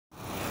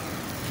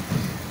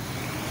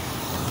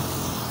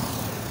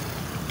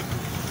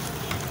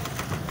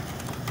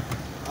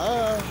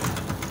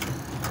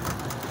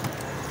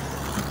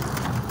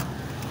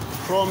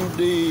From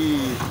the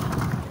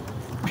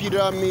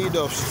pyramid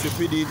of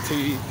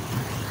stupidity,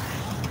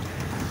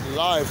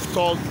 life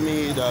taught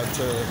me that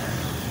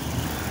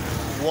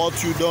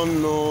what you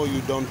don't know,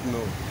 you don't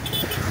know.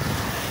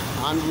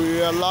 And we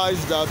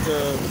realize that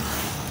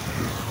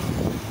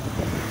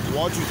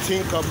what you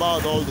think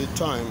about all the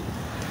time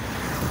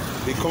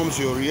becomes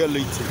your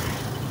reality.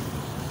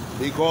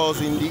 Because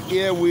in the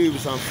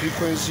airwaves and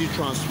frequency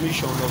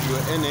transmission of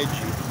your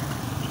energy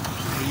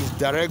is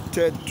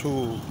directed to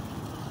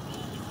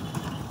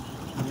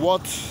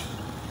what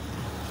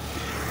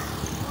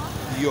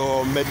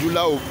your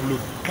medulla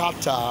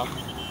oblongata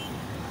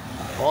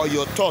or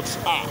your thoughts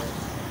are.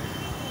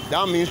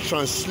 That means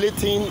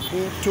translating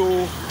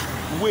into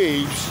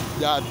waves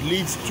that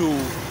leads to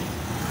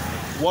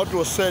what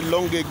was said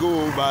long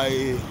ago by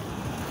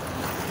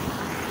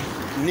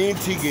Neil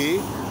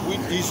Tige, which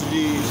is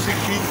the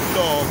secret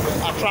law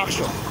of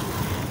attraction.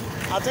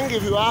 I think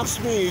if you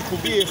ask me, it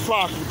could be a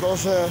fact,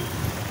 because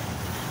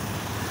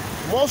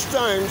most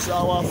times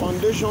our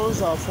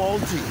foundations are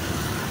faulty,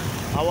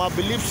 our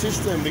belief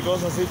system,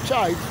 because as a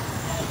child,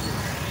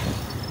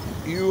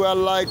 you are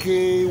like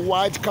a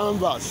white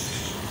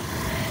canvas.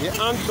 There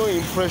aren't no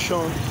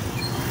impression,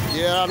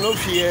 there are no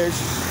fears,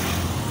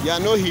 there are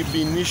no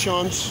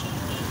inhibitions.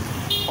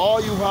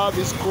 All you have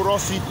is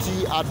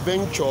curiosity,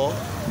 adventure,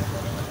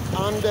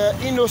 and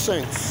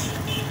innocence.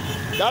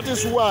 That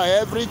is why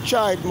every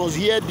child must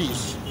hear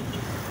this.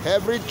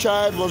 Every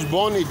child was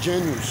born a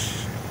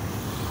genius.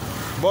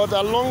 But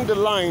along the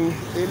line,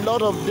 a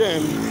lot of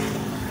them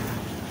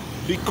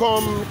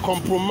become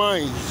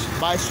compromised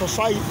by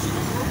society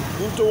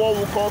into what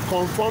we call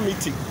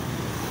conformity.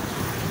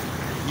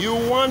 You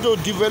want to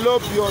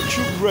develop your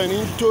children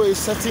into a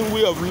certain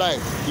way of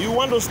life. You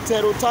want to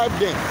stereotype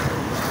them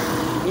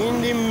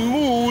in the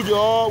mood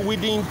or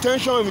with the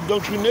intention of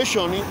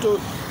indoctrination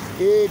into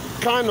a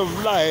kind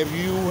of life.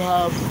 You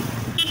have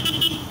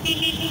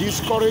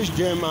discouraged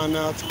them and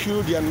have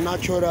killed their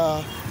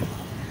natural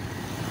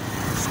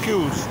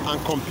skills and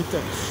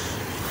competence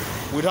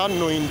without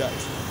knowing that.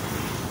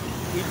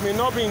 It may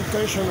not be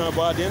intentional,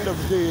 but at the end of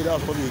the day,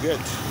 that's what you get.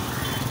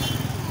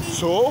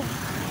 So,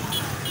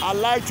 I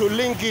like to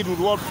link it with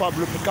what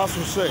Pablo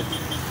Picasso said.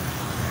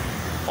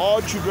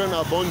 All children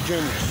are born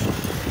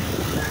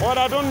genius. But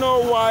I don't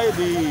know why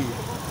the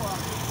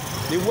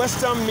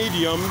Western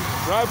medium,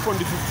 right from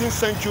the 15th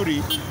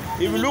century,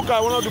 if you look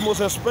at one of the most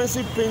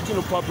expensive paintings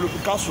of Pablo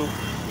Picasso,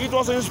 it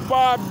was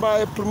inspired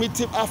by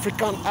primitive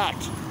African art,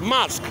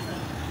 mask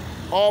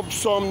of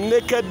some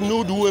naked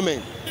nude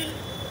women,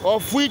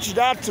 of which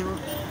that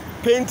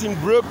painting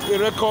broke a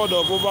record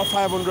of over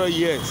 500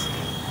 years.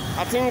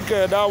 I think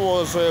that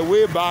was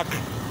way back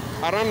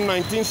around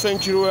 19th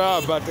century, where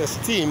Albert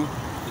Einstein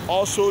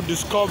also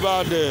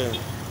discovered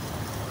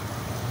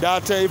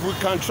that if we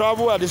can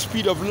travel at the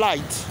speed of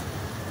light,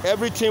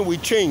 everything will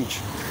change.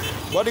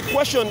 But the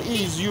question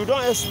is, you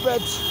don't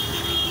expect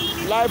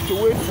life to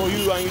wait for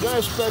you, and you don't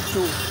expect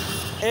to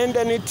end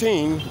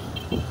anything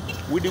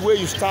with the way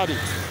you started.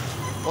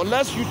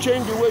 Unless you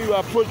change the way you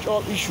approach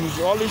all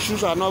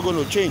issues are not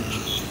going to change.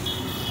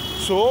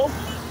 So,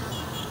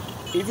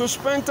 if you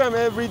spend time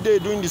every day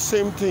doing the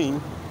same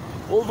thing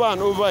over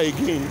and over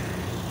again,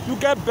 you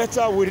get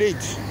better with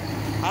it.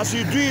 As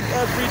you do it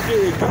every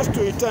day, it gets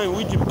to a time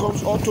which it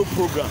becomes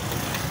auto-programmed,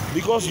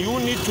 because you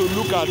need to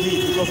look at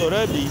it, because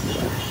already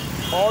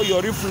all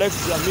your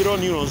reflexes and mirror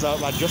neurons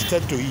have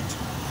adjusted to it.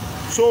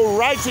 So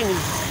writing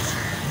is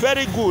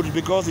very good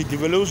because it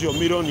develops your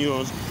mirror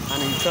neurons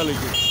and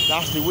intelligence.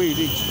 That's the way it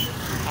is.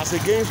 As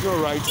against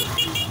not writing.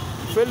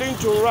 Failing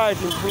to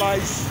write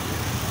implies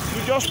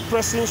you just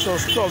pressing some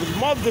stuff. It's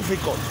more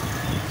difficult.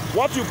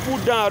 What you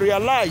put down,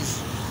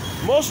 realize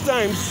most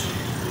times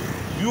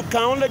you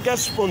can only get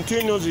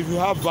spontaneous if you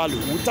have value.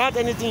 Without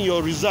anything in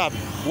your reserve,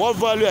 what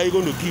value are you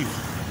going to give?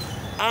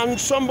 And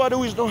somebody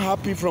who is not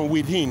happy from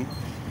within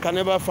can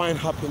never find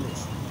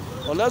happiness.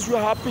 Unless you're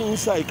happy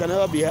inside, you can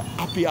never be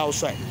happy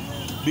outside.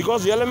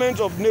 Because the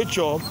elements of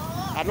nature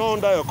are not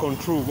under your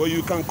control, but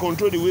you can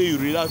control the way you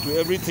react to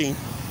everything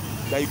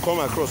that you come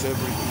across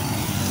every day.